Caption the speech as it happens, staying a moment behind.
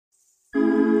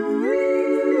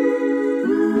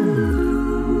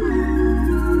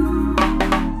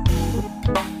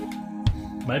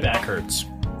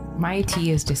My tea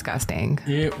is disgusting.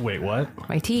 Yeah, wait, what?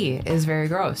 My tea is very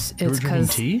gross. It's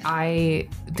because I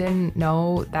didn't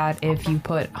know that if you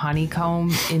put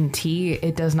honeycomb in tea,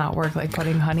 it does not work like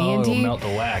putting honey in tea. It'll melt the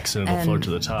wax and it'll float to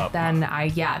the top. Then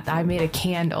I made a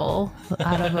candle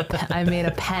out of I made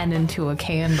a pen into a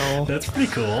candle. That's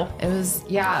pretty cool. It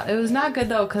was not good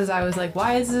though, because I was like,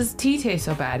 why does this tea taste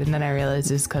so bad? And then I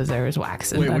realized it's because there was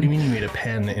wax in it. Wait, what do you mean you made a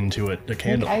pen into a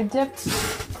candle?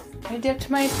 I dipped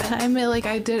my pen. I made like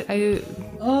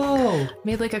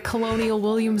made like a Colonial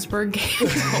Williamsburg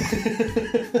candle.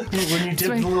 When you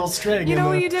dip the little string. You know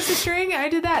when you dip the string? I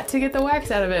did that to get the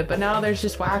wax out of it, but now there's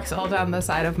just wax all down the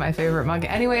side of my favorite mug.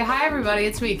 Anyway, hi everybody,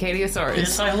 it's me, Katiosaurus.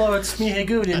 Yes, hi, hello, it's me, Hey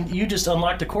Good, and you just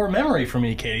unlocked a core memory for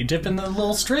me, Katie, dipping the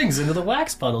little strings into the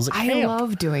wax puddles. I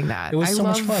love doing that. It was so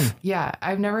much fun. Yeah,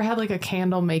 I've never had like a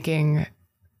candle making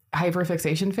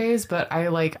hyperfixation phase, but I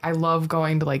love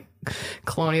going to like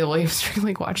Colonial Williamsburg,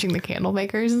 like watching the candle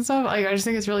makers and stuff. Like I just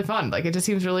think it's really fun. Like it just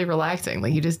seems really relaxing.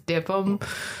 Like you just dip them,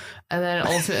 and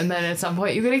then at some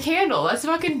point you get a candle. That's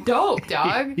fucking dope,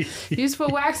 dog. You just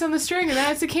put wax on the string and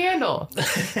then it's a candle.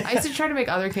 I used to try to make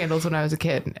other candles when I was a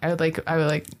kid. I would like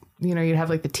you know, you'd have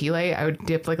like the tea light. I would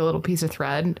dip like a little piece of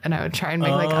thread and I would try and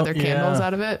make like other candles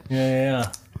out of it.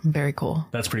 Yeah. Very cool.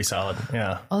 That's pretty solid.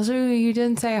 Yeah. Also, you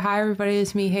didn't say hi, everybody.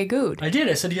 It's me, Hey Good. I did.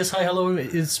 I said yes, hi, hello.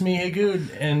 It's me, Hey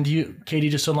Good, and Katie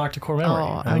just unlocked a core memory.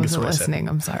 Oh, I wasn't listening.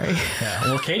 I'm sorry. Yeah.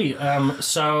 Well, Katie.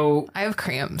 So I have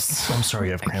cramps. I'm sorry,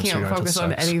 you have cramps. I can't focus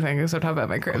on anything except talk about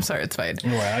my cramps. Sorry, it's fine.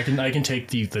 Anyway, I can take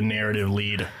the narrative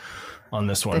lead on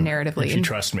this one. The narrative lead. If you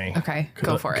trust me. Okay,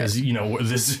 go for it. Because, you know,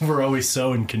 we're always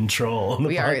so in control. On the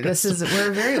podcast.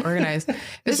 We're very organized.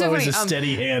 There's always a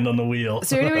steady hand on the wheel.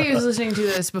 So anybody who's listening to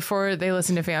this before they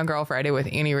listen to Fangirl Friday with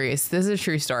Annie Reese, this is a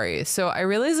true story. So I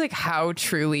realized like how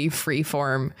truly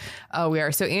freeform we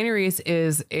are. So Annie Reese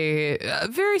is a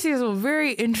very successful,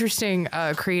 very interesting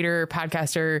creator,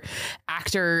 podcaster,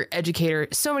 actor, educator,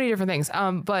 so many different things.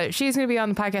 But she's going to be on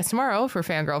the podcast tomorrow for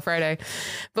Fangirl Friday.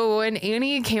 But when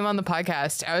Annie came on the podcast,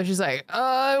 I was just like,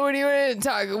 what do you want to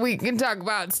talk? We can talk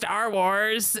about Star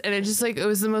Wars. And it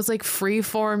was the most like free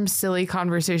form, silly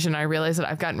conversation. I realized that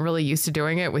I've gotten really used to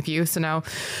doing it with you. So now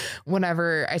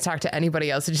whenever I talk to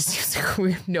anybody else, it just seems like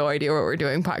we have no idea what we're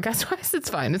doing podcast wise. It's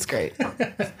fine. It's great.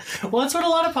 Well, that's what a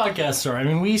lot of podcasts are. I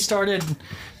mean, we started,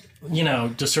 you know,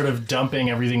 just sort of dumping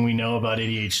everything we know about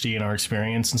ADHD and our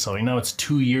experience. And so, you know, it's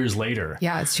 2 years later.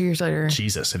 Yeah, it's 2 years later.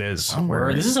 Jesus, it is.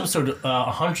 This is episode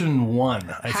 101,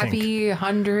 I think. Happy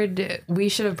 100. We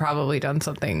should have probably done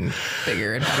something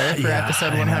bigger and better for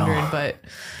episode 100, but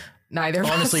neither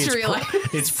honestly, of us realized.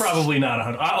 It's probably not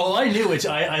 100. I knew it.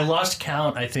 I lost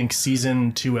count, I think,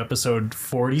 season 2, episode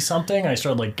 40-something. I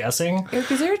started, like, guessing.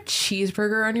 Is there a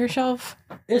cheeseburger on your shelf?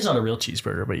 It's not a real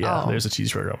cheeseburger, but yeah, there's a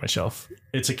cheeseburger on my shelf.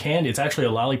 It's a candy. It's actually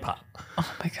a lollipop.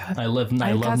 Oh my god! I love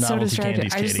novelty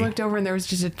candies. I just looked over and there was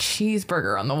just a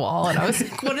cheeseburger on the wall, and I was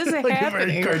like, "What is like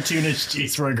happening?" A very cartoonish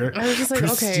cheeseburger. I was just like,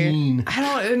 Pristine. "Okay,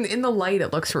 I don't." In the light,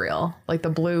 it looks real. Like the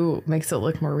blue makes it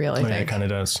look more real. I think it kind of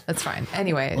does. That's fine.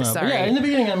 Anyway, sorry. Yeah, in the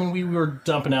beginning, I mean, we were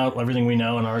dumping out everything we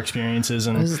know and our experiences,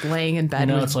 and I was laying in bed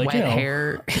with wet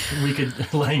hair. We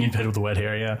could laying in bed with wet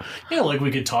hair. Yeah, like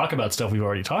we could talk about stuff we've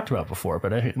already talked about before,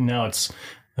 but now I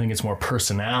think it's more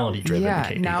personality driven. Yeah,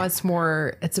 Katie. now it's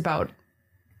about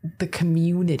the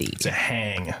community. It's a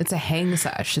hang. It's a hang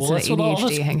sesh. It's an ADHD all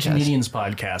those hang sesh. Comedians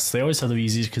podcasts, they always have the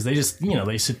easy because they just,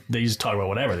 they just talk about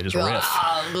whatever. They just riff.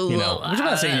 Which I'm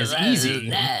not saying is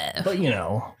easy, but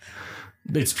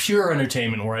it's pure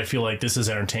entertainment where I feel like this is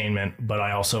entertainment, but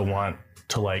I also want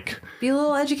to like be a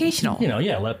little educational.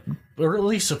 Or at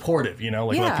least supportive,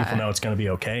 let people know it's going to be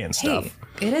okay and stuff.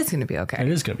 Hey, it is going to be okay. It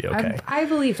is going to be okay. I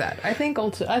believe that. I think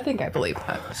I believe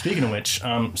that. Speaking of which,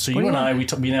 so you and I, we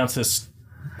announced this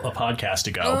a podcast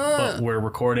ago, but we're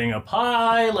recording a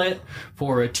pilot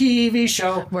for a TV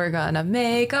show. We're gonna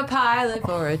make a pilot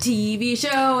for a TV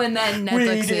show, and then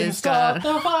Netflix is gonna.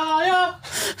 The fire.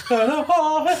 That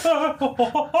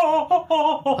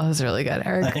was really good,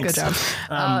 Eric. Thanks. Good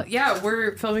job. Yeah,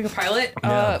 we're filming a pilot.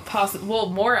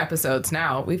 More episodes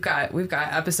now. We've got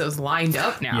episodes lined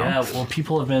up now. Yeah, well,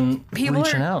 people have been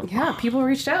reaching out. Yeah, people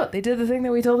reached out. They did the thing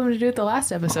that we told them to do at the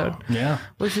last episode. Yeah,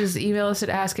 which is email us at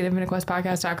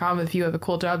ask@infinitequestpodcast.com if you have a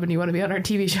cool job and you want to be on our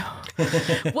TV show.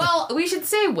 Well, we should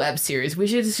say web series. We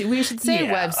should say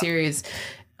web series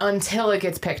until it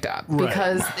gets picked up,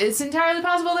 because it's entirely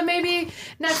possible that maybe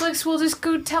Netflix will just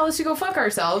go tell us to go fuck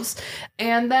ourselves,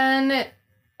 and then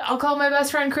I'll call my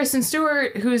best friend Kristen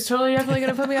Stewart, who's totally definitely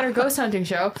going to put me on her ghost hunting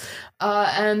show.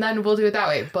 And then we'll do it that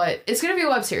way. But it's going to be a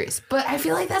web series. But I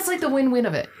feel like that's like the win-win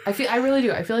of it. I really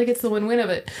do. I feel like it's the win-win of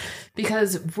it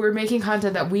because we're making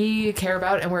content that we care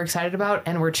about and we're excited about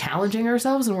and we're challenging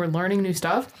ourselves and we're learning new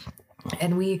stuff.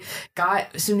 And we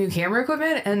got some new camera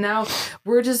equipment, and now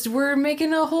we're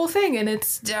making a whole thing, and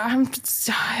I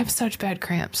have such bad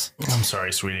cramps. I'm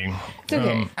sorry, sweetie. It's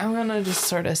okay. I'm gonna just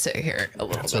sort of sit here a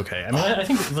little bit. It's okay. I mean, I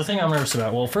think the thing I'm nervous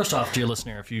about. Well, first off, dear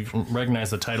listener, if you recognize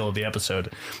the title of the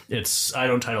episode, I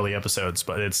don't title the episodes,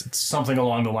 but it's something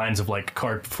along the lines of like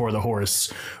 "cart before the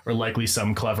horse," or likely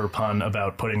some clever pun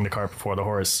about putting the cart before the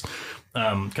horse.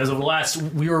 Because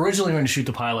we were originally going to shoot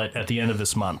the pilot at the end of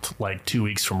this month, like 2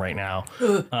 weeks from right now.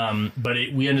 But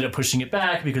we ended up pushing it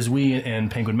back because we and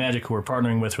Penguin Magic, who we're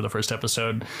partnering with for the first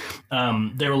episode,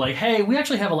 they were like, hey, we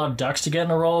actually have a lot of ducks to get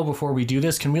in a row before we do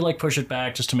this. Can we like push it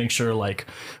back just to make sure like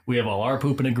we have all our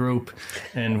poop in a group?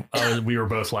 And we were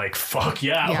both like, fuck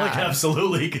yeah. Like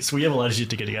absolutely, because we have a lot of shit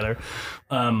to get together.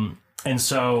 And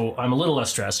so I'm a little less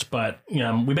stressed, but we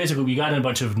got in a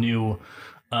bunch of new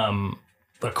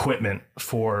equipment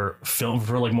for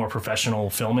like more professional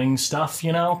filming stuff,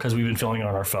 because we've been filming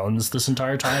on our phones this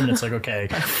entire time, and it's like, okay,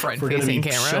 if we're gonna be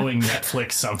showing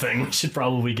Netflix something, we should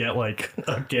probably get like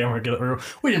a camera. Or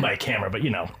we didn't buy a camera, but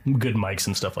good mics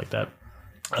and stuff like that.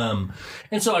 And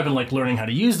so I've been like learning how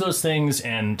to use those things,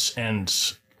 and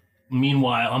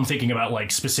meanwhile I'm thinking about like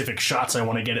specific shots I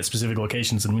want to get at specific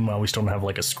locations, and meanwhile we still don't have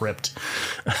like a script.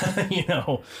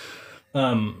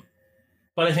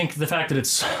 But I think the fact that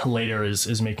it's later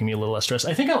is making me a little less stressed.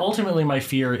 I think ultimately my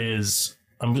fear is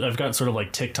I've got sort of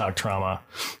like TikTok trauma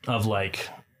of like,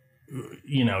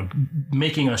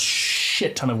 making a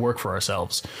shit ton of work for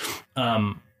ourselves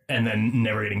and then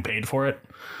never getting paid for it.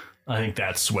 I think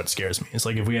that's what scares me. It's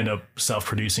like if we end up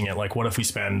self-producing it, like what if we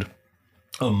spend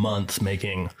a month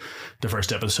making the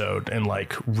first episode and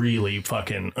like really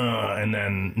fucking and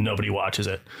then nobody watches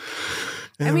it.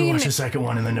 And we watch the second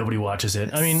one and then nobody watches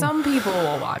it. I mean, some people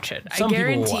will watch it. I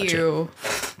guarantee you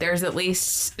there's at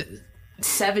least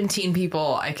 17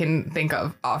 people I can think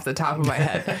of off the top of my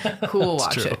head who will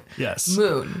watch it. Yes.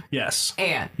 Moon. Yes.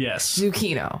 Anne. Yes.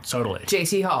 Zucchino. Totally.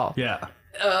 JC Hall. Yeah.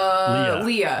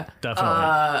 Leah.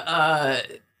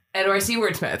 Definitely. NYC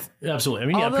Wordsmith. Absolutely. I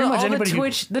mean, pretty much anybody.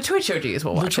 The Twitch OGs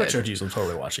will watch it. The Twitch OGs will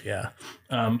totally watch it. Yeah.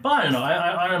 But I don't know.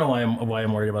 I don't know why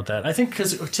I'm worried about that. I think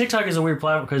because TikTok is a weird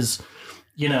platform because,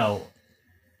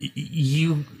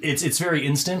 it's very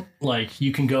instant. Like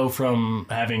you can go from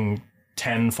having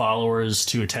 10 followers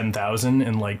to 10,000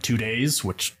 in like 2 days,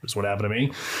 which is what happened to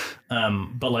me.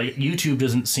 But like YouTube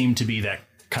doesn't seem to be that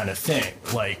kind of thing.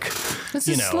 Like it's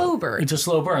a slow burn. It's a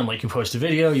slow burn. Like you post a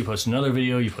video, you post another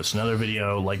video, you post another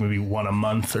video, like maybe one a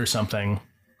month or something.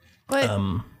 But I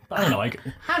don't know. I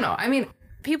don't know. I mean,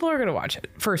 people are going to watch it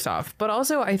first off, but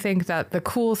also I think that the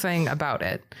cool thing about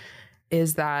it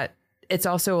is that it's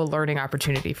also a learning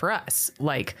opportunity for us.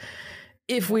 Like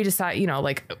if we decide,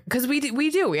 because we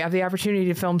have the opportunity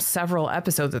to film several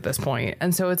episodes at this point.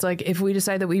 And so it's like, if we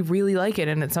decide that we really like it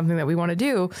and it's something that we want to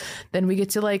do, then we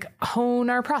get to like hone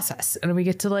our process and we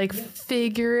get to like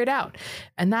figure it out.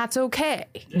 And that's okay,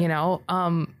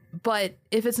 but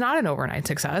if it's not an overnight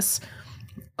success,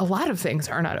 a lot of things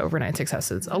are not overnight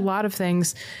successes. A lot of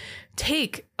things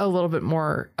take a little bit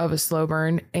more of a slow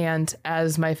burn. And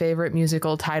as my favorite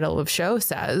musical title of show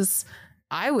says,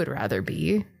 I would rather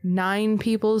be 9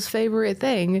 people's favorite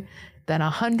thing than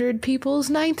 100 people's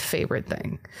 9th favorite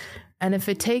thing. And if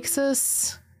it takes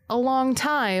us a long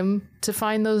time to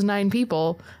find those 9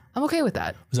 people, I'm okay with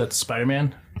that. Was that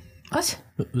Spider-Man? What?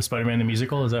 The Spider-Man the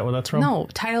musical? Is that what that's from? No,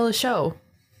 title of show.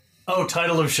 Oh,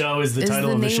 title of show is the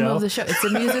title of the show? Of the show. It's a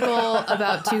musical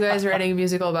about 2 guys writing a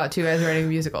musical about 2 guys writing a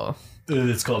musical.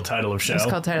 It's called Title of Show. It's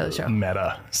called Title of Show.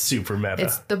 Meta. Super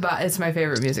meta. It's my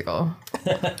favorite musical.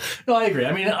 No, I agree.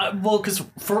 I mean, because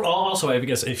I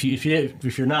guess if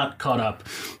you're not caught up,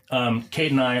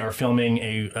 Kate and I are filming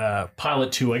a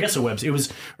pilot to, I guess, a web. It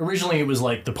was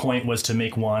like the point was to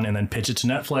make one and then pitch it to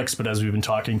Netflix. But as we've been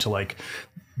talking to like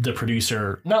the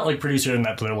producer, not like producer in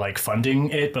that they're like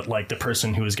funding it, but like the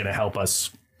person who is going to help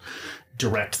us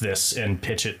direct this and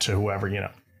pitch it to whoever,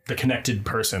 the connected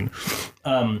person.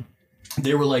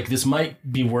 They were like, this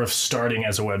might be worth starting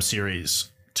as a web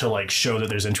series to like show that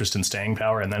there's interest in staying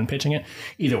power and then pitching it.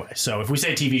 Either way. So if we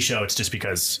say TV show, it's just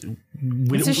because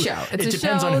it's a show. It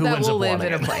depends on who ends up live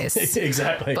in a place.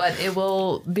 Exactly. But it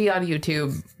will be on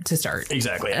YouTube to start.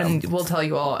 Exactly. And we'll tell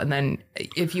you all. And then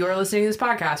if you are listening to this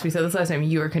podcast, we said this last time,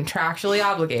 you are contractually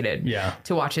obligated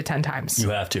to watch it 10 times. You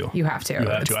have to. You have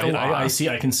to. It's the law.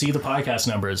 I can see the podcast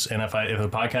numbers, and if the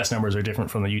podcast numbers are different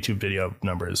from the YouTube video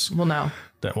numbers, we'll know.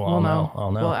 I'll know.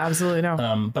 We'll absolutely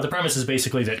know. But the premise is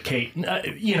basically that Kate,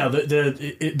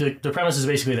 the premise is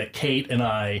basically that Kate and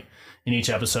I, in each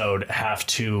episode, have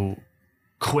to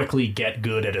quickly get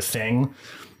good at a thing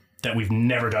that we've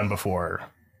never done before.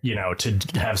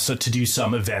 To do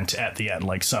some event at the end,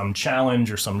 like some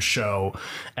challenge or some show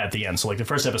at the end. So like the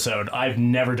first episode, I've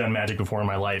never done magic before in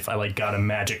my life. I like got a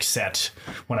magic set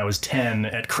when I was 10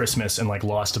 at Christmas and like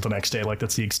lost it the next day. Like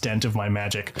that's the extent of my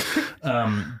magic.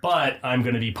 But I'm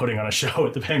going to be putting on a show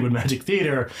at the Penguin Magic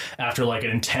Theater after like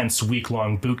an intense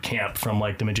week-long boot camp from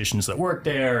like the magicians that work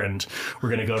there. And we're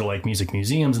going to go to like music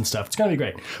museums and stuff. It's going to be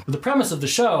great. But the premise of the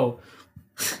show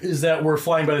is that we're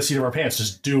flying by the seat of our pants,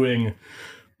 just doing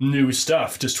new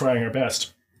stuff, just trying our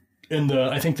best. And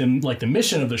I think the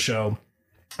mission of the show,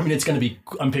 I mean, it's going to be,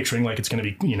 I'm picturing like it's going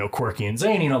to be, quirky and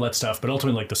zany and all that stuff, but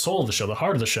ultimately like the soul of the show, the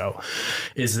heart of the show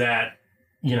is that,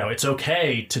 it's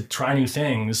okay to try new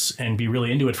things and be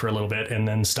really into it for a little bit and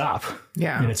then stop.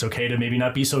 Yeah. And it's okay to maybe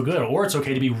not be so good, or it's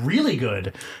okay to be really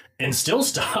good and still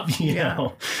stop, you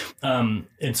know?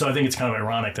 And so I think it's kind of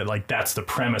ironic that like, that's the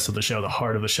premise of the show, the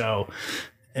heart of the show.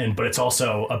 But it's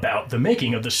also about the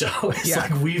making of the show. It's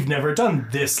like we've never done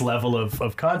this level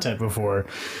of content before,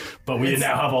 but we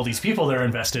now have all these people that are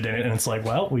invested in it, and it's like,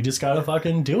 well, we just gotta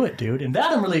fucking do it, dude. And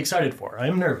that I'm really excited for. I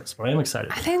am nervous, but I am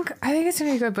excited. I think it's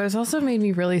gonna be good, but it's also made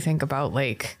me really think about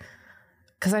like,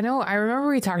 because I remember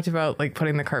we talked about like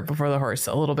putting the cart before the horse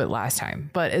a little bit last time,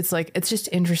 but it's like it's just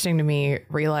interesting to me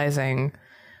realizing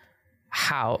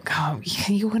how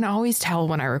you can always tell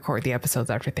when I record the episodes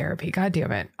after therapy. God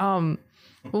damn it.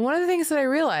 But one of the things that I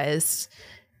realized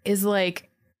is like,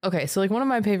 okay, so like one of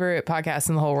my favorite podcasts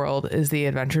in the whole world is The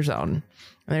Adventure Zone.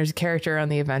 And there's a character on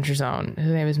The Adventure Zone.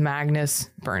 His name is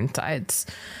Magnus Burnsides.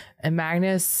 And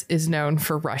Magnus is known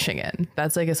for rushing in.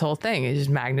 That's like his whole thing. It's just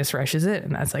Magnus rushes in.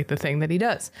 And that's like the thing that he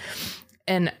does.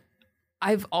 And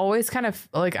I've always sort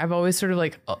of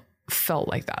like felt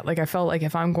like that. Like I felt like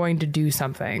if I'm going to do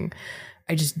something,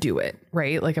 I just do it,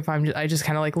 right? Like if I just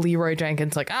kind of like Leroy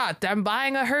Jenkins, like, I'm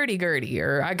buying a hurdy-gurdy,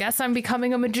 or I guess I'm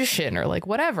becoming a magician, or like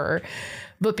whatever.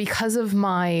 But because of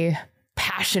my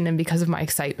passion and because of my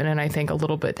excitement, and I think a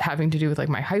little bit having to do with like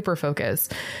my hyper focus,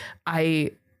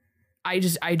 I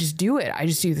just do it. I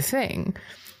just do the thing.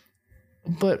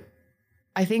 But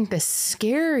I think the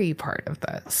scary part of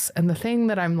this, and the thing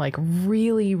that I'm like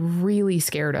really, really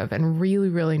scared of and really,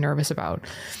 really nervous about,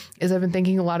 is I've been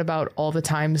thinking a lot about all the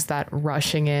times that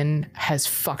rushing in has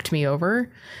fucked me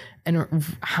over, and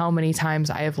how many times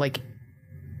I have like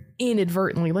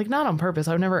inadvertently, like not on purpose,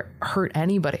 I've never hurt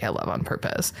anybody I love on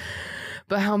purpose,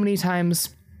 but how many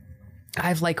times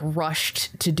I've like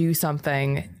rushed to do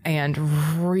something and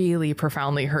really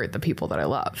profoundly hurt the people that I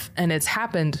love. And it's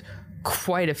happened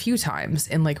quite a few times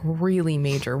in like really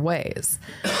major ways.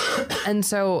 And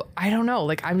so I don't know,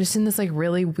 like I'm just in this like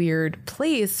really weird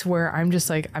place where I'm just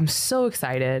like, I'm so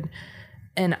excited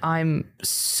and I'm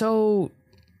so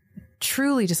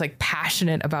truly just like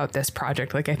passionate about this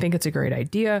project. Like I think it's a great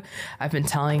idea. I've been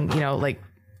telling, like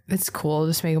it's cool,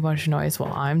 just make a bunch of noise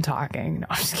while I'm talking. No,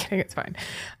 I'm just kidding, it's fine.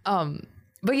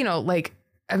 But like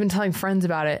I've been telling friends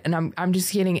about it, and I'm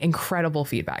just getting incredible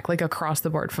feedback, like across the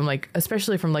board, from like,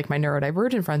 especially from like my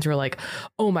neurodivergent friends who are like,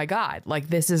 oh my God, like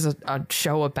this is a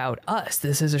show about us.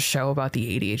 This is a show about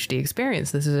the ADHD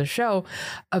experience. This is a show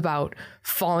about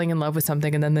falling in love with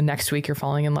something, and then the next week you're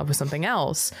falling in love with something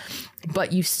else,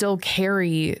 but you still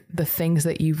carry the things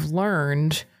that you've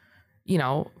learned.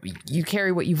 You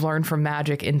carry what you've learned from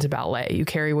magic into ballet. You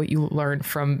carry what you learned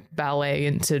from ballet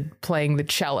into playing the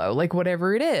cello, like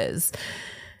whatever it is.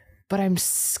 But I'm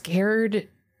scared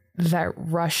that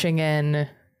rushing in,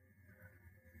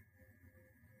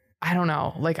 I don't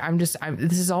know, like this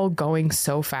is all going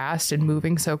so fast and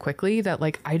moving so quickly that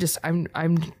like I just don't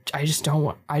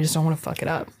want to fuck it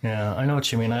up. Yeah, I know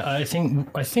what you mean. I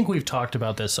think we've talked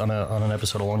about this on an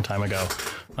episode a long time ago.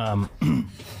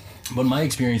 But my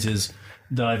experience is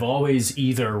that I've always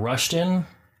either rushed in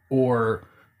or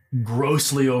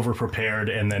grossly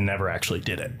overprepared and then never actually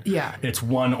did it. Yeah. It's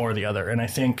one or the other. And I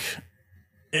think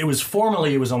it was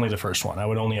only the first one. I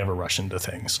would only ever rush into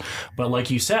things. But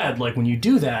like you said, like when you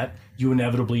do that, you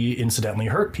inevitably incidentally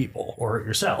hurt people or hurt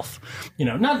yourself.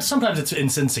 Not sometimes it's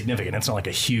insignificant. It's not like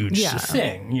a huge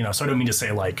thing, so I don't mean to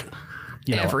say like,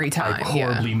 every time I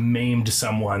horribly maimed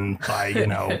someone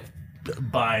by,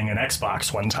 buying an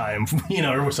Xbox one time,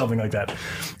 or something like that.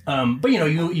 But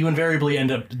you invariably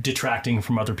end up detracting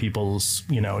from other people's,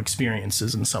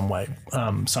 experiences in some way,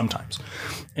 sometimes.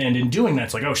 And in doing that,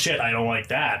 it's like, oh shit, I don't like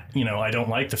that. I don't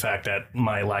like the fact that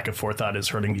my lack of forethought is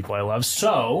hurting people I love.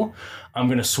 So I'm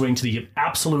going to swing to the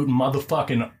absolute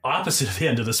motherfucking opposite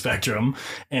end of the spectrum.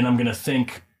 And I'm going to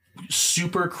think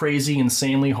super crazy,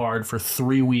 insanely hard for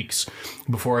 3 weeks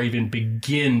before I even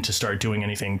begin to start doing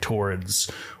anything towards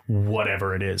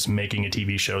whatever it is, making a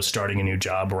TV show, starting a new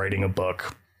job, writing a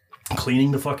book,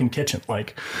 cleaning the fucking kitchen.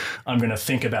 Like, I'm going to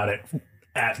think about it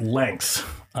at length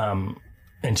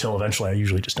until eventually I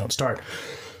usually just don't start.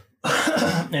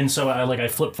 And so I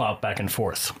flip-flop back and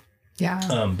forth.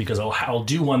 Yeah. Because I'll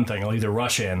do one thing. I'll either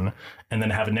rush in and then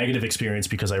have a negative experience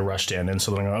because I rushed in. And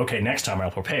so then I go, okay, next time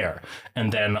I'll prepare.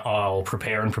 And then I'll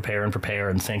prepare and prepare and prepare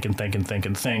and think and think and think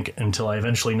and think until I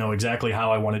eventually know exactly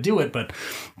how I want to do it. But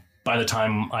by the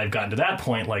time I've gotten to that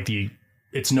point,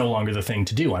 it's no longer the thing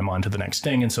to do. I'm on to the next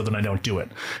thing. And so then I don't do it.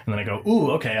 And then I go,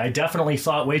 ooh, okay, I definitely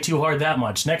thought way too hard that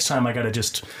much. Next time I got to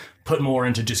just put more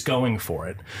into just going for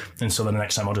it. And so then the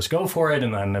next time I'll just go for it.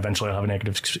 And then eventually I'll have a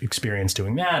negative experience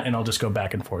doing that. And I'll just go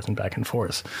back and forth and back and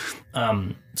forth.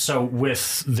 So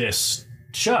with this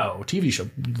TV show,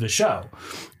 the show,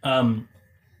 I'm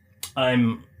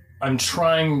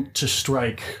trying to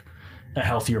strike a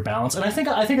healthier balance. And I think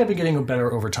I've been getting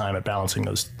better over time at balancing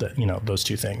those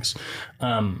two things.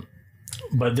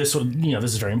 But this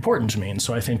is very important to me. And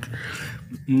so I think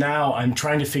now I'm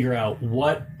trying to figure out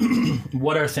what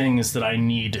are things that I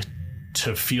need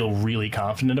to feel really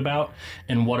confident about,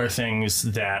 and what are things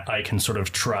that I can sort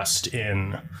of trust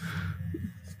in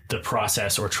the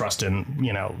process, or trust in,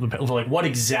 like, what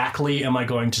exactly am I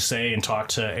going to say and talk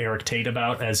to Eric Tate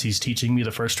about as he's teaching me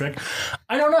the first trick?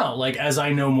 I don't know. Like, as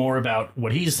I know more about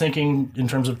what he's thinking in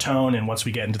terms of tone, and once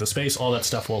we get into the space, all that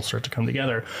stuff will start to come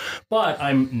together. But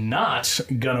I'm not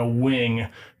gonna wing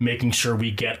making sure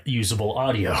we get usable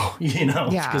audio,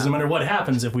 because no matter what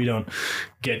happens, if we don't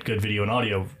get good video and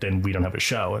audio, then we don't have a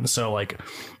show. And so,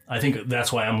 I think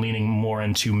that's why I'm leaning more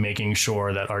into making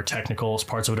sure that our technical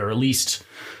parts of it are at least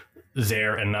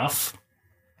there enough.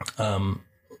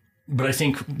 But I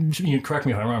think, correct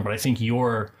me if I'm wrong, but I think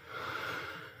you're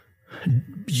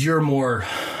more,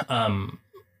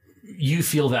 you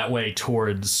feel that way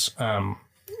towards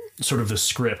sort of the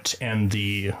script and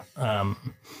the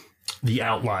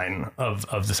outline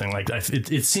of the thing. Like,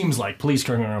 it seems like, please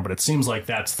correct me if I'm wrong, but it seems like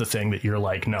that's the thing that you're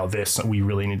like, no, this we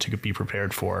really need to be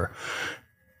prepared for.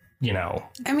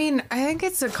 I mean, I think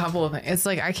it's a couple of things. It's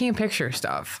like, I can't picture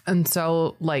stuff. And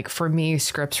so, for me,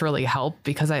 scripts really help,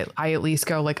 because I at least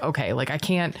go okay, I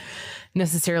can't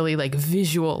necessarily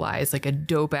visualize a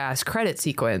dope ass credit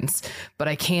sequence, but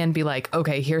I can be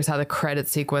okay, here's how the credit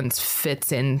sequence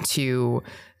fits into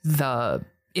the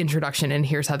introduction, and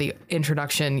here's how the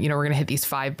introduction, we're going to hit these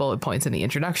 5 bullet points in the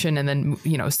introduction, and then,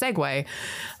 segue.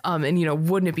 And,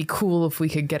 wouldn't it be cool if we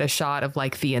could get a shot of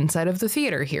the inside of the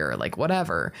theater here,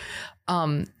 whatever.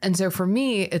 And so for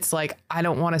me, it's I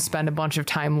don't want to spend a bunch of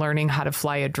time learning how to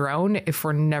fly a drone if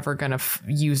we're never going to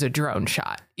use a drone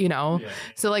shot, Yeah.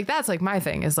 So that's my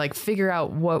thing is figure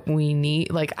out what we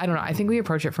need. I don't know. I think we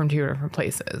approach it from 2 different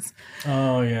places.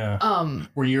 Oh yeah.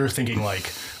 Where you're thinking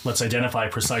let's identify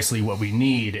precisely what we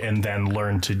need and then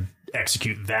learn to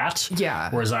execute that. Yeah.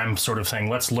 Whereas I'm sort of saying,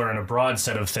 let's learn a broad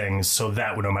set of things so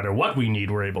that no matter what we need,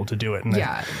 we're able to do it. And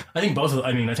yeah. I think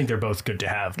I think they're both good to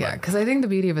have. Yeah. Because I think the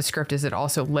beauty of a script is it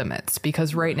also limits,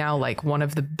 because right now, one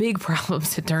of the big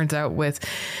problems, it turns out, with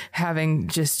having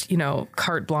just,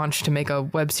 carte blanche to make a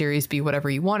web series be whatever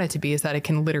you want it to be, is that it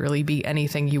can literally be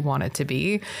anything you want it to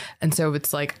be. And so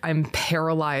it's I'm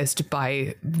paralyzed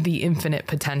by the infinite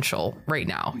potential right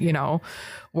now,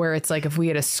 where it's if we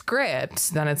had a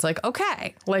script, then it's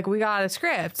okay, we got a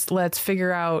script, let's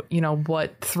figure out,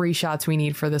 what 3 shots we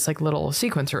need for this little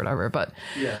sequence or whatever. But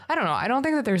yeah. I don't know. I don't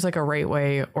think that there's a right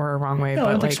way or a wrong way. No, but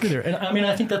I don't think so either. And I mean,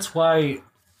 I think that's why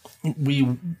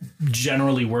we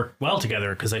generally work well together,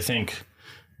 because I think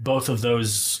both of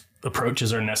those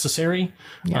approaches are necessary,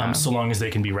 so long as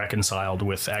they can be reconciled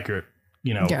with accurate,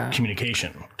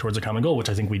 communication towards a common goal, which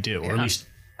I think we do, or at least.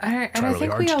 I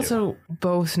think we also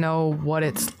both know what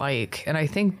it's like. And I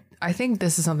think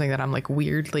this is something that I'm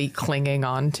weirdly clinging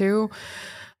on to.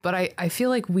 But I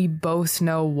feel like we both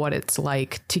know what it's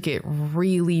like to get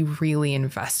really, really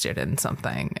invested in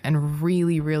something and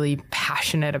really, really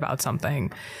passionate about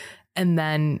something. And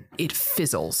then it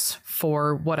fizzles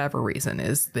for whatever reason.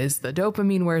 Is the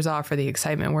dopamine wears off, or the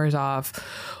excitement wears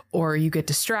off, or you get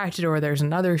distracted, or there's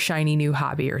another shiny new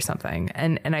hobby or something.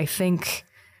 And I think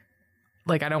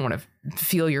like, I don't want to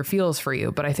feel your feels for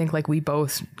you, but I think like we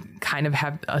both kind of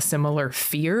have a similar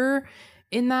fear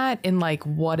in that, in like,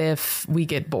 what if we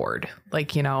get bored?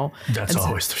 Like, you know, that's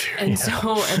always the fear.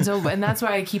 And that's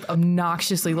why I keep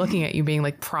obnoxiously looking at you being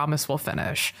like, promise we'll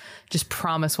finish, just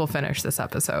promise we'll finish this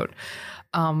episode.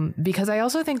 Because I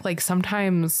also think like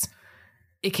sometimes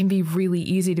it can be really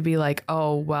easy to be like,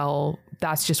 oh, well,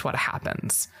 that's just what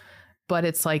happens. But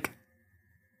it's like,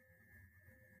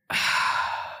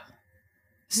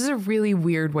 this is a really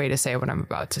weird way to say what I'm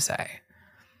about to say,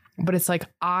 but it's like,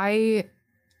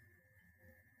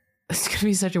 it's going to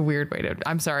be such a weird way to,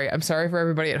 I'm sorry for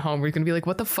everybody at home. We're going to be like,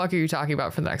 what the fuck are you talking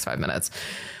about for the next 5 minutes?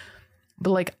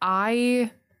 But like, I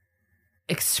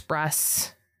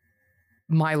express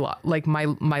my love, like my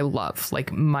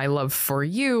love for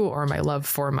you, or my love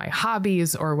for my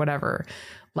hobbies or whatever.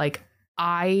 Like,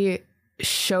 I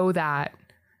show that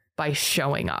by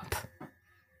showing up,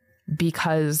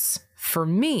 because for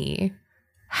me,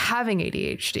 having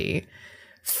ADHD,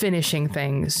 finishing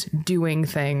things, doing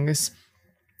things,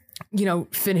 you know,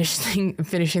 finishing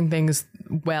things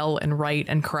well and right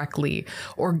and correctly,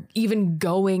 or even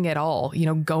going at all, you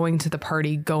know, going to the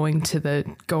party, going to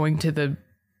the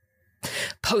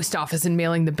post office and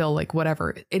mailing the bill, like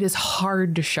whatever. It is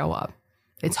hard to show up.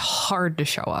 It's hard to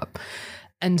show up.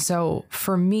 And so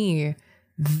for me,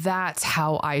 that's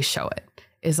how I show it,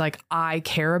 is like, I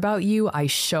care about you. I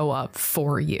show up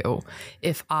for you.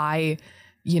 If I,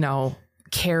 you know,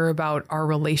 care about our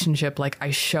relationship, like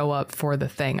I show up for the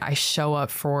thing. I show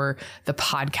up for the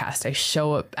podcast. I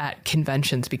show up at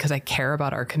conventions because I care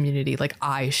about our community. Like,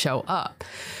 I show up.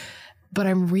 But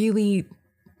I'm really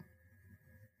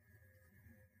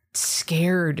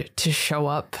scared to show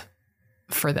up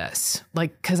for this,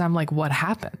 like, because I'm like, what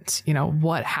happens? You know,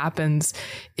 what happens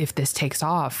if this takes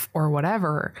off or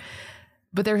whatever?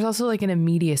 But there's also like an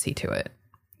immediacy to it,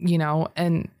 you know?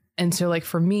 And so like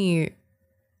for me,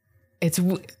 it's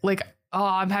like, oh,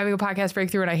 I'm having a podcast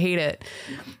breakthrough and I hate it.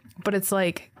 But it's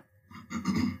like,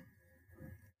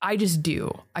 I just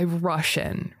do. I rush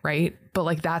in, right? But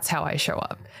like, that's how I show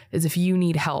up, is if you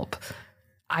need help,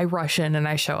 I rush in and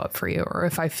I show up for you. Or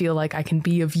if I feel like I can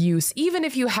be of use, even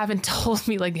if you haven't told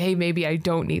me like, hey, maybe I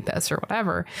don't need this or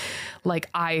whatever, like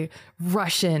I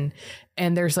rush in,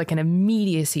 and there's like an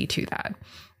immediacy to that.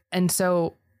 And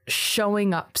so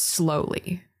showing up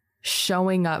slowly,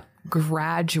 showing up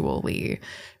gradually,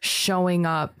 showing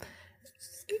up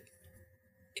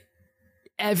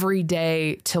every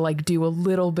day to like do a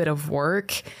little bit of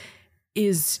work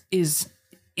is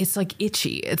it's like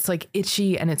itchy. It's like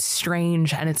itchy, and it's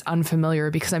strange, and it's unfamiliar,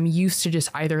 because I'm used to just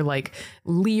either like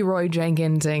Leroy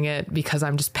Jenkinsing it because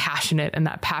I'm just passionate and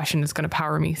that passion is going to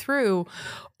power me through,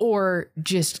 or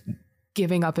just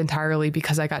giving up entirely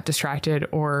because I got distracted,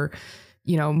 or,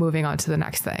 you know, moving on to the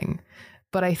next thing.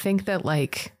 But I think that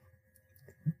like,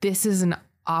 this is an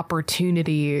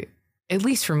opportunity, at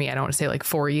least for me, I don't want to say like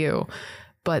for you,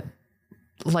 but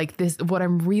like this, what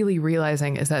I'm really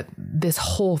realizing is that this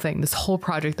whole thing, this whole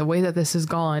project, the way that this has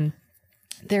gone,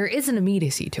 there is an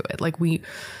immediacy to it. Like we,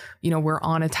 you know, we're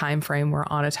on a time frame, we're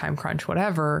on a time crunch,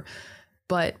 whatever.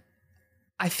 But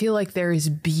I feel like there is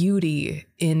beauty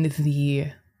in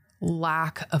the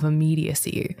lack of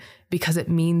immediacy, because it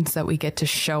means that we get to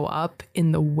show up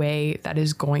in the way that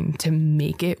is going to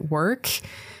make it work.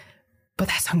 But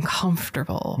that's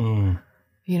uncomfortable.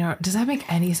 You know, does that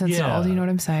make any sense at all? Do you know what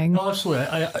I'm saying? No, absolutely.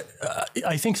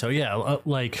 I think so. Yeah.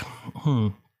 Like,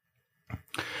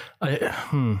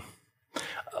 a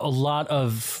lot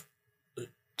of,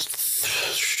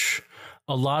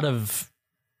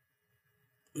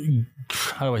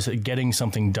 how do I say, getting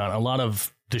something done, a lot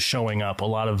of the showing up, a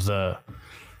lot of the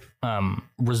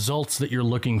results that you're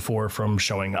looking for from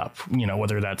showing up, you know,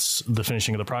 whether that's the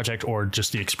finishing of the project or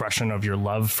just the expression of your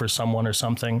love for someone or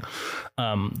something.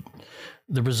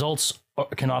 The results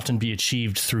can often be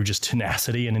achieved through just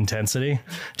tenacity and intensity,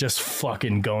 just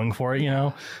fucking going for it, you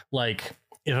know? Like,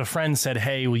 if a friend said,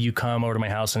 hey, will you come over to my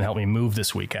house and help me move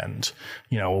this weekend?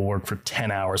 You know, we'll work for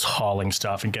 10 hours hauling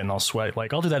stuff and getting all sweaty.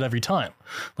 Like, I'll do that every time.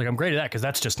 Like, I'm great at that because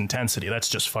that's just intensity. That's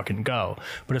just fucking go.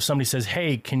 But if somebody says,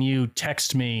 hey, can you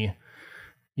text me,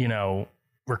 you know,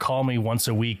 or call me once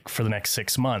a week for the next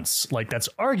 6 months, like, that's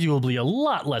arguably a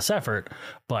lot less effort,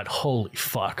 but holy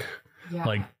fuck. Yeah.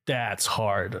 Like, that's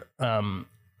hard.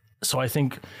 So I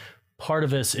think part of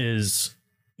this is,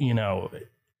 you know,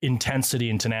 intensity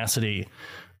and tenacity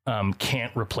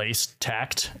can't replace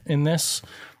tact in this.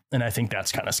 And I think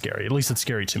that's kind of scary. At least it's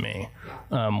scary to me,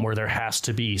 where there has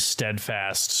to be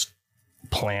steadfast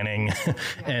planning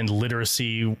and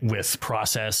literacy with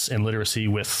process and literacy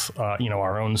with, you know,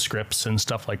 our own scripts and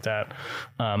stuff like that.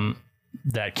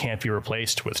 that can't be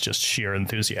replaced with just sheer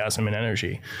enthusiasm and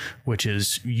energy, which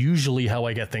is usually how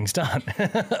I get things done.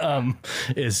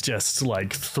 Is just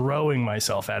like throwing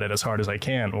myself at it as hard as I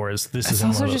can. Whereas this is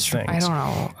one of those things. I don't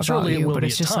know about you, but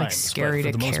it's just like scary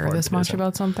to care this much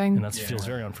about something. And that feels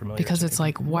very unfamiliar. Because it's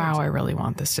like, wow, I really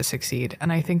want this to succeed.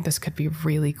 And I think this could be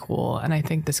really cool. And I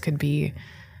think this could be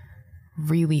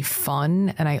really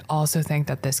fun. And I also think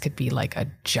that this could be like a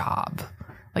job.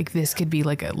 Like this could be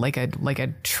like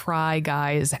a try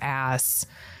guys ass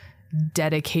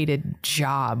dedicated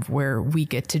job where we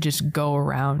get to just go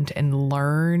around and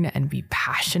learn and be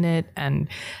passionate and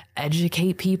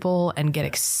educate people and get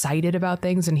excited about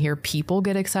things and hear people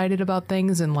get excited about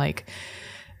things. And like,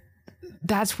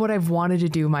 that's what I've wanted to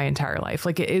do my entire life.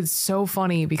 Like, it's so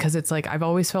funny because it's like, I've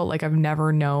always felt like I've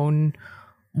never known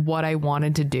what I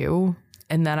wanted to do.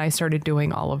 And then I started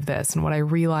doing all of this. And what I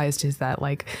realized is that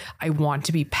like, I want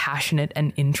to be passionate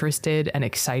and interested and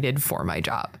excited for my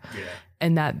job. Yeah.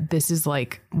 And that this is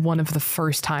like one of the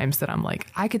first times that I'm like,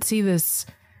 I could see this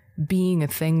being a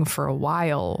thing for a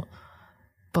while,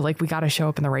 but like, we got to show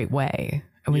up in the right way.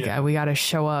 And we got to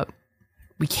show up.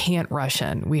 We can't rush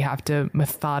in. We have to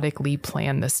methodically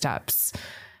plan the steps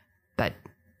that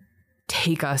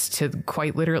take us to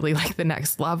quite literally like the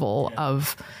next level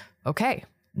of, okay,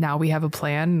 now we have a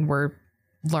plan, we're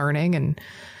learning, and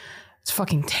it's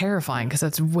fucking terrifying because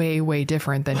that's way, way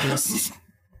different than just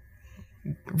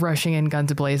rushing in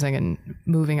guns blazing and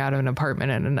moving out of an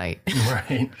apartment in a night.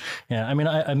 Right. Yeah. I mean,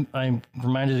 I'm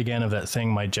reminded again of that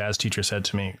thing my jazz teacher said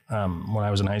to me when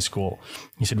I was in high school.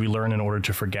 He said, we learn in order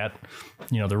to forget.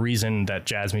 You know, the reason that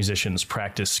jazz musicians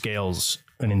practice scales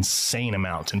an insane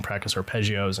amount and practice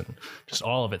arpeggios and just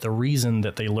all of it. The reason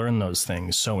that they learn those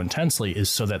things so intensely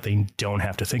is so that they don't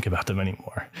have to think about them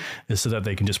anymore. Is so that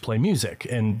they can just play music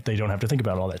and they don't have to think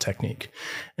about all that technique.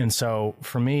 And so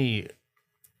for me,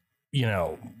 you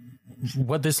know,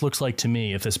 what this looks like to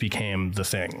me, if this became the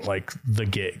thing, like the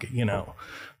gig, you know,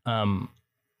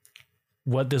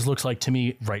 what this looks like to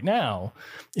me right now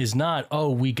is not, oh,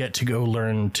 we get to go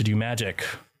learn to do magic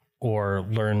or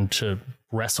learn to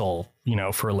wrestle, you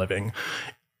know, for a living.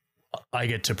 I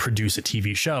get to produce a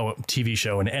TV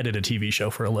show and edit a TV show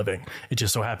for a living. It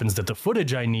just so happens that the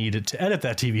footage I need to edit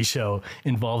that TV show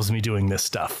involves me doing this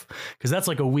stuff. Because that's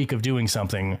like a week of doing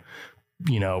something,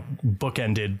 you know,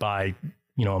 bookended by,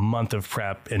 you know, a month of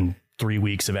prep and 3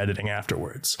 weeks of editing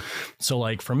afterwards. So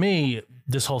like for me,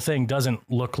 this whole thing doesn't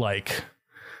look like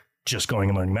just going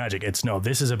and learning magic. It's no,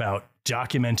 this is about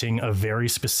documenting a very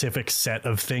specific set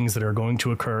of things that are going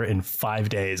to occur in 5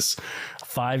 days.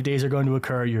 5 days are going to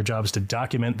occur. Your job is to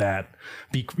document that.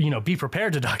 Be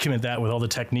prepared to document that with all the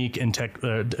technique and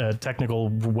technical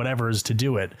whatever's to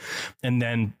do it. And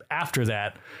then after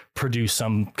that, produce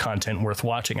some content worth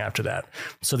watching after that.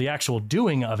 So the actual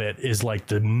doing of it is like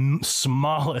the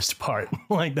smallest part.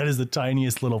 Like that is the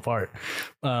tiniest little part.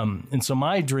 And so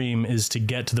my dream is to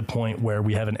get to the point where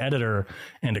we have an editor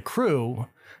and a crew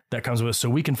that comes with us so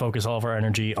we can focus all of our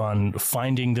energy on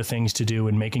finding the things to do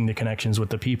and making the connections with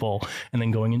the people and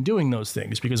then going and doing those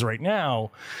things. Because right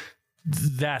now,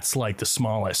 that's like the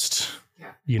smallest,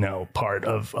 you know, part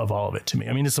of all of it to me.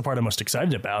 I mean, it's the part I'm most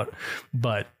excited about,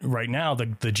 but right now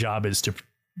the job is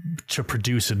to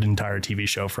produce an entire TV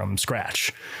show from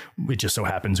scratch. It just so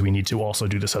happens we need to also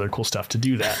do this other cool stuff to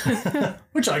do that,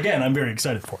 which again, I'm very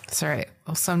excited for. That's all right.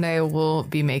 Well, someday we'll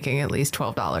be making at least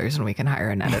 $12 and we can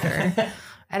hire an editor.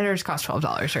 Editors cost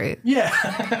 $12, right? Yeah,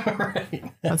 right.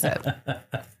 That's it.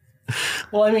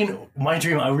 Well, I mean, my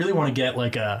dream, I really want to get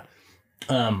like a,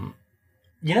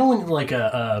 you know, when like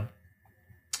a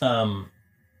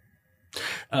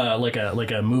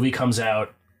movie comes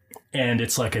out and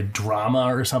it's like a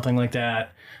drama or something like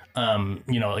that.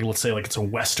 You know, like let's say like it's a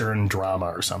Western drama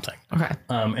or something. Okay.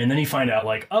 And then you find out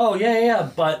like, oh yeah,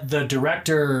 but the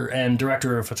director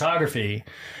of photography,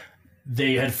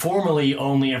 they had formerly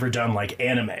only ever done like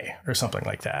anime or something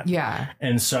like that. Yeah.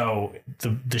 And so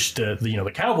the you know,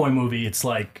 the cowboy movie, it's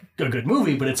like a good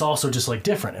movie, but it's also just like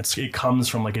different. It comes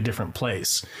from like a different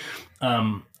place.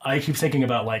 I keep thinking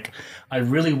about like, I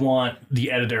really want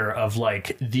the editor of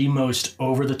like the most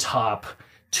over the top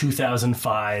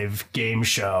 2005 game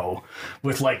show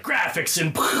with like graphics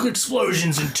and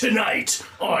explosions and tonight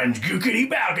on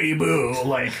Gookity Boukity Boo,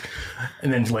 like,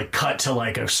 and then like cut to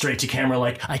like a straight to camera,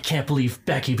 like, I can't believe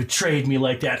Becky betrayed me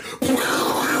like that.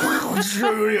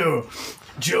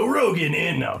 Joe Rogan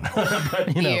in. No,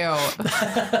 but you know,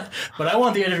 but I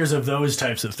want the editors of those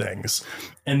types of things,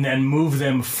 and then move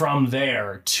them from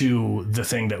there to the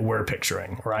thing that we're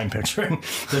picturing, or I'm picturing,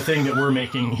 the thing that we're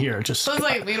making here. Just so it's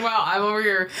like, meanwhile, I'm over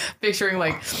here picturing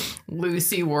like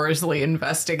Lucy Worsley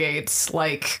investigates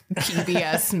like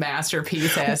PBS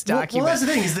masterpiece ass document. Well, that's the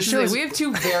thing is the show. Like, we have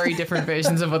two very different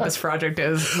visions of what this project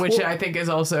is, which I think is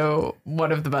also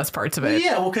one of the best parts of it.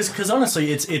 Yeah, well, because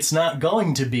honestly, it's not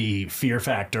going to be Fear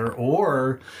Factor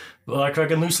or like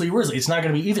fucking Lucy Worsley. It's not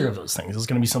going to be either of those things. It's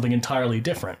going to be something entirely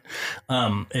different.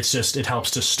 It's just, it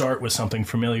helps to start with something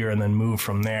familiar and then move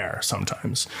from there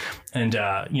sometimes. And,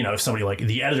 you know, if somebody like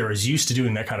the editor is used to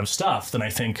doing that kind of stuff, then I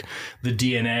think the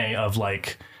DNA of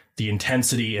like the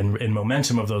intensity and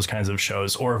momentum of those kinds of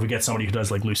shows, or if we get somebody who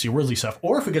does like Lucy Worsley stuff,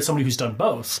 or if we get somebody who's done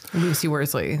both. Lucy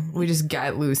Worsley. We just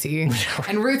got Lucy.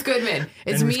 And Ruth Goodman.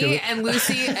 It's me and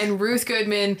Lucy and Ruth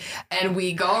Goodman, and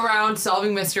we go around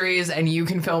solving mysteries, and you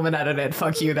can film and edit it.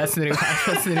 Fuck you. That's the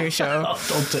new show.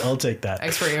 I'll take that.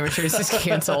 Expert Amateurs is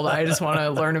canceled. I just want to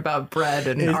learn about bread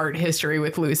and art history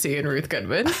with Lucy and Ruth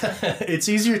Goodman. It's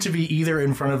easier to be either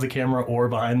in front of the camera or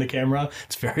behind the camera.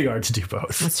 It's very hard to do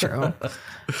both. That's true.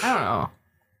 I don't know.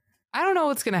 I don't know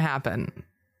what's going to happen,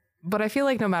 but I feel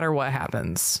like no matter what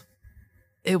happens,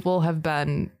 it will have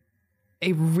been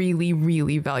a really,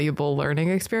 really valuable learning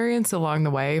experience along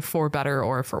the way, for better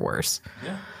or for worse.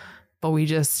 Yeah. But we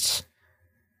got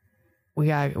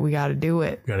to do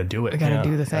it. We got to do it. We got to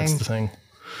do the thing. That's the thing.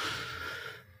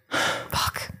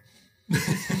 Fuck.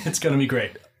 It's going to be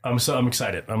great. I'm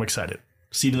excited. I'm excited.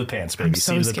 Seat of the pants, baby. I'm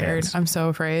so scared. I'm so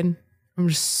afraid. I'm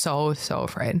just so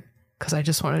afraid. Because I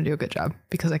just want to do a good job.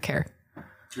 Because I care.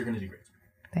 You're going to do great.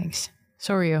 Thanks.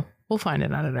 So are you. We'll find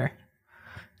an editor.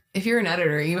 If you're an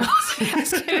editor, email us at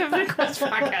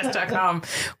ask@questpodcast.com.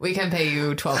 We can pay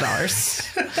you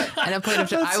 $12. And a plate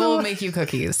of I will make you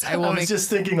cookies. I was just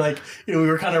thinking, like, you know, we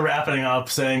were kind of wrapping up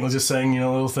saying, you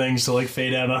know, little things to like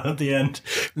fade out on at the end.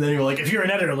 And then you were like, if you're an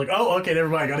editor, I'm like, oh, okay, never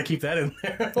mind. I got to keep that in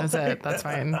there. That's it. That's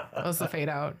fine. That was the fade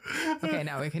out. Okay,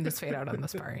 now we can just fade out on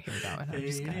this part. Here we go. And I'm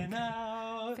just fading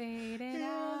out. Fading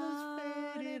out.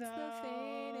 It's the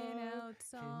fading out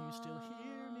song. Can you still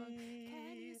hear?